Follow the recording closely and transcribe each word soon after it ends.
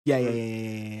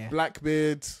Yeah.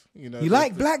 BlackBeard, you know. You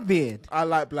like BlackBeard? I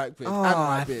like BlackBeard. Oh, and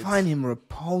I Whitebeard. find him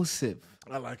repulsive.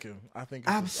 I like him. I think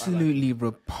Absolutely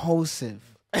repulsive.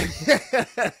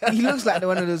 He looks like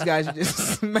one of those guys who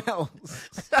just smells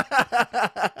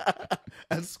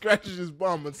and scratches his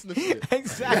bum and sniffs it.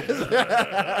 Exactly.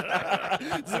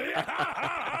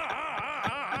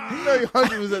 No, he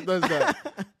 100% does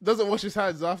that. Doesn't wash his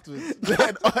hands afterwards.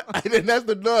 And then has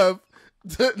the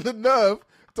nerve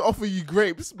to offer you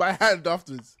grapes by hand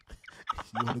afterwards.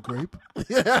 You want a grape?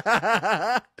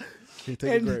 Here, take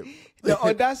a grape. The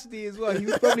audacity as well. He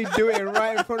would probably do it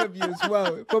right in front of you as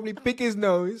well. He'd probably pick his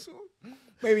nose,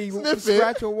 maybe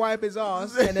scratch or wipe his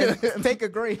ass, and then take a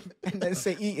grape and then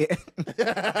say, eat it.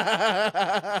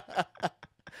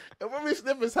 And when we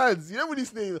sniff his hands, you know when he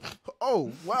sneezes,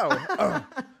 oh, wow.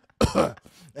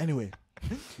 Anyway,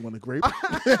 you want a grape?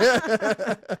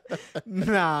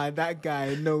 Nah, that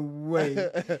guy, no way.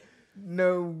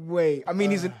 No way. I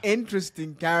mean, he's an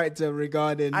interesting character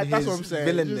regarding that's what I'm his saying.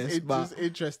 villainous, but just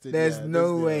interesting. there's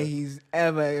no way he's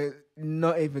ever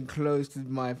not even close to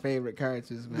my favorite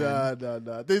characters, man.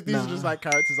 No. These are just like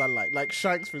characters I like. Like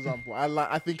Shanks, for example.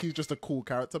 I think he's just a cool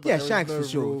character. But Yeah, there is Shanks no for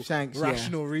sure. real Shanks,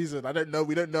 rational reason. I don't know.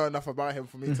 We don't know enough about him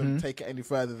for me to take it any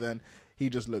further than he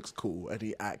just looks cool and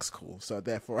he acts cool. So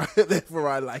therefore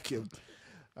I like him.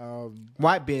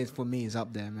 Whitebeard for me is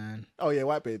up there, man. Oh yeah,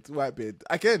 Whitebeard.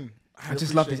 Again, I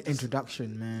just love his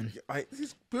introduction, man.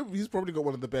 He's probably got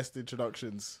one of the best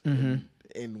introductions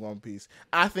in One Piece.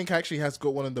 I think actually has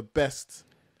got one of the best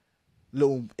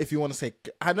little, if you want to say,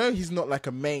 I know he's not like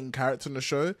a main character in the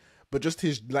show, but just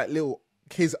his like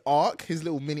his arc, his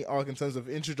little mini arc in terms of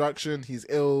introduction. He's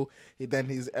ill. Then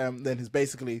he's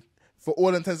basically, for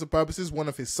all intents and purposes, one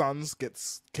of his sons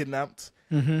gets kidnapped.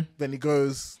 Then he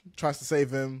goes, tries to save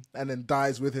him, and then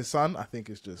dies with his son. I think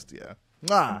it's just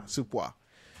Suuuper.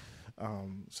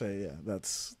 So yeah,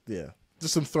 that's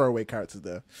just some throwaway characters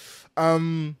there.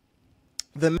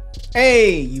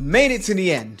 Hey, you made it to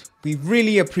the end. We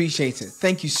really appreciate it.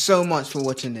 Thank you so much for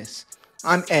watching this.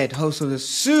 I'm Ed, host of the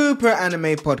Suuuper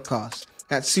Anime Podcast.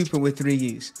 That's Suuuper with 3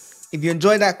 U's. If you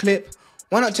enjoyed that clip,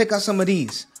 why not check out some of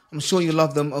these? I'm sure you'll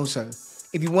love them also.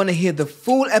 If you want to hear the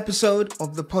full episode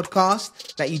of the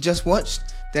podcast that you just watched,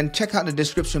 then check out the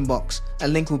description box. A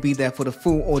link will be there for the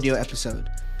full audio episode.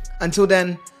 Until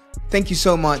then, thank you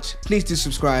so much. Please do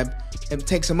subscribe. It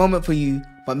takes a moment for you,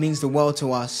 but means the world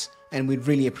to us, and we'd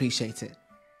really appreciate it.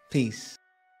 Peace.